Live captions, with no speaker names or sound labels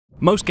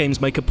Most games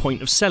make a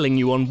point of selling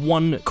you on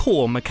one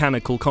core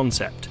mechanical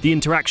concept. The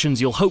interactions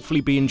you'll hopefully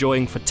be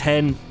enjoying for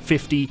 10,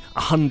 50,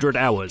 100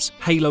 hours.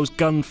 Halo's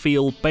gun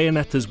feel,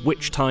 Bayonetta's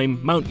witch time,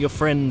 Mount Your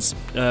Friends,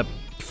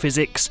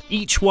 physics.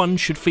 Each one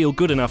should feel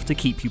good enough to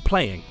keep you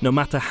playing, no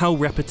matter how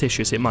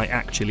repetitious it might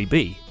actually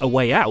be. A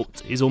Way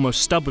Out is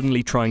almost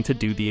stubbornly trying to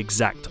do the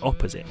exact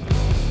opposite.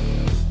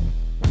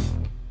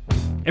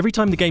 Every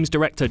time the game's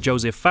director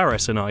Joseph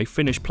Fares and I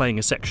finish playing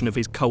a section of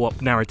his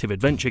co-op narrative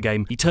adventure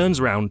game, he turns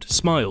around,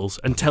 smiles,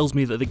 and tells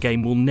me that the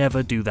game will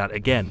never do that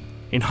again.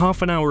 In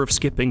half an hour of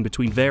skipping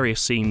between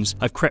various scenes,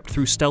 I've crept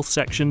through stealth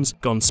sections,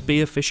 gone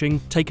spearfishing,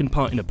 taken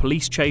part in a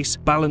police chase,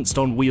 balanced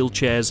on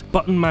wheelchairs,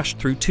 button mashed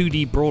through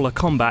 2D brawler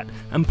combat,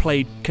 and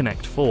played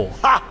Connect 4.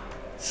 Ha!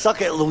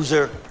 Suck it,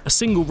 loser. A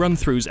single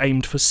run-through's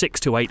aimed for 6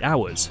 to 8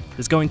 hours.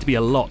 There's going to be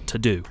a lot to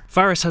do.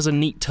 Fares has a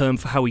neat term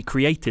for how he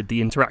created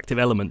the interactive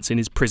elements in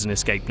his prison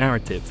escape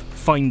narrative: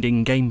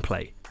 finding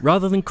gameplay.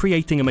 Rather than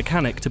creating a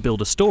mechanic to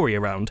build a story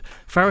around,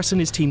 Fares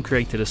and his team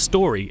created a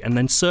story and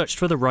then searched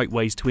for the right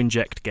ways to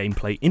inject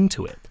gameplay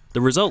into it.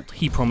 The result,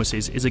 he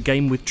promises, is a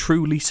game with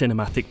truly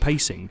cinematic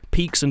pacing,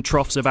 peaks and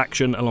troughs of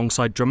action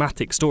alongside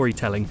dramatic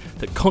storytelling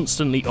that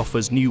constantly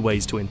offers new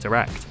ways to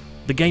interact.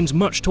 The game's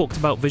much talked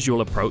about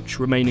visual approach,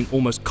 remaining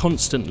almost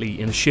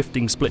constantly in a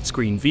shifting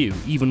split-screen view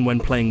even when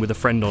playing with a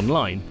friend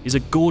online, is a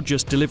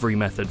gorgeous delivery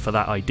method for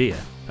that idea.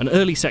 An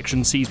early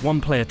section sees one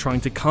player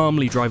trying to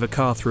calmly drive a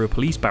car through a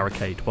police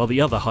barricade while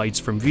the other hides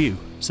from view,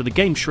 so the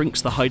game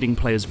shrinks the hiding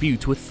player's view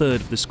to a third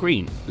of the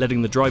screen,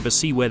 letting the driver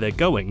see where they're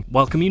going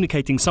while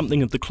communicating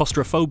something of the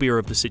claustrophobia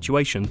of the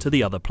situation to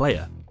the other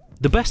player.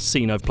 The best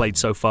scene I've played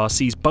so far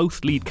sees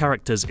both lead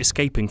characters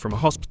escaping from a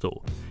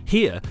hospital.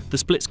 Here, the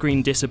split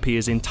screen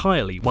disappears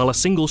entirely while a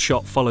single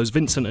shot follows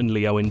Vincent and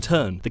Leo in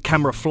turn, the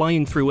camera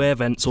flying through air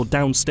vents or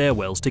down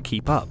stairwells to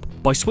keep up.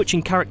 By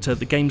switching character,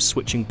 the game's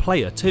switching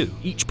player too,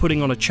 each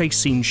putting on a chase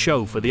scene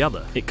show for the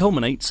other. It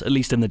culminates, at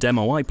least in the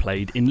demo I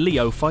played, in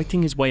Leo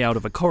fighting his way out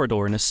of a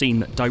corridor in a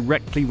scene that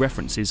directly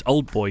references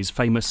Oldboy's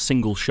famous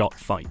single shot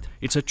fight.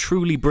 It's a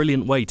truly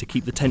brilliant way to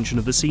keep the tension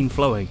of the scene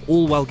flowing,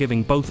 all while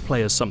giving both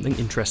players something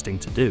interesting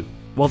to do.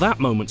 While that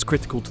moment's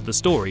critical to the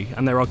story,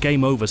 and there are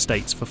game over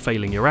states for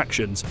failing your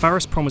actions,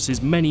 Fares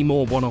promises many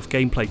more one-off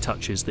gameplay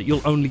touches that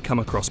you'll only come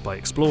across by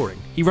exploring.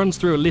 He runs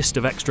through a list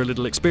of extra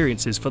little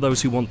experiences for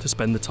those who want to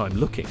spend the time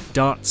looking: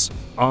 darts,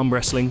 arm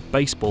wrestling,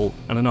 baseball,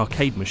 and an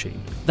arcade machine.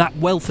 That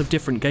wealth of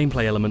different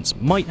gameplay elements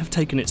might have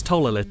taken its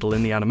toll a little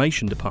in the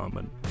animation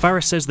department.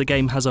 Fares says the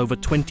game has over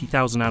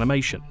 20,000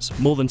 animations,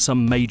 more than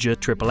some major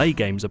AAA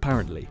games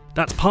apparently.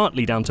 That's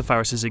partly down to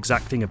Fares'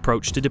 exacting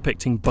approach to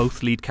depicting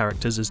both lead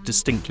characters as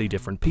distinctly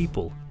different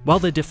people. While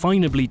they're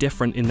definably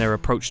different in their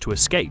approach to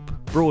escape,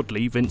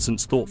 broadly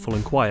Vincent's thoughtful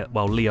and quiet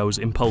while Leo's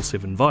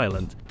impulsive and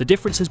violent, the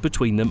differences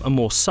between them are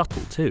more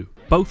subtle too.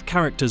 Both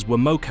characters were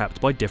mocapped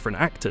by different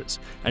actors,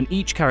 and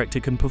each character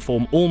can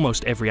perform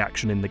almost every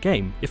action in the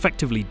game,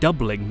 effectively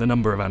doubling the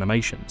number of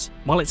animations.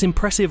 While it's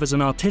impressive as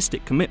an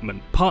artistic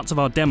commitment, parts of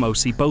our demo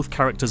see both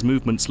characters'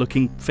 movements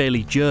looking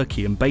fairly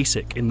jerky and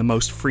basic in the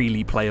most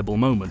freely playable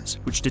moments,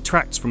 which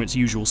detracts from its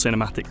usual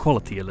cinematic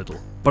quality a little.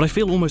 But I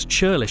feel almost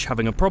churlish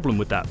having a problem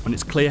with that when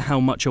it's clear how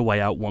much A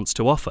Way Out wants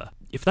to offer.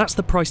 If that's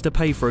the price to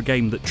pay for a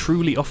game that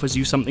truly offers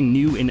you something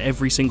new in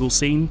every single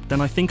scene,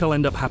 then I think I'll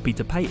end up happy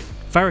to pay it.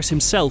 Fares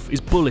himself is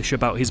bullish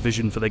about his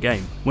vision for the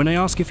game. When I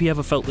ask if he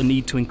ever felt the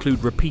need to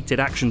include repeated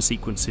action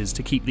sequences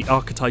to keep the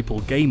archetypal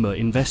gamer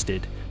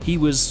invested, he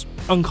was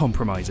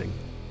uncompromising.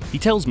 He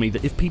tells me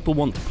that if people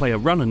want to play a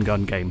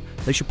run-and-gun game,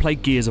 they should play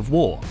Gears of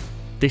War.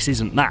 This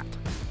isn't that.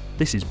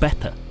 This is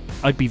better.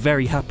 I'd be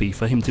very happy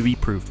for him to be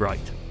proved right.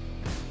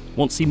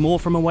 Want to see more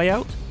from A Way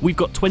Out? We've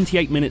got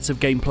 28 minutes of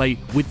gameplay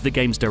with the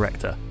game's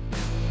director.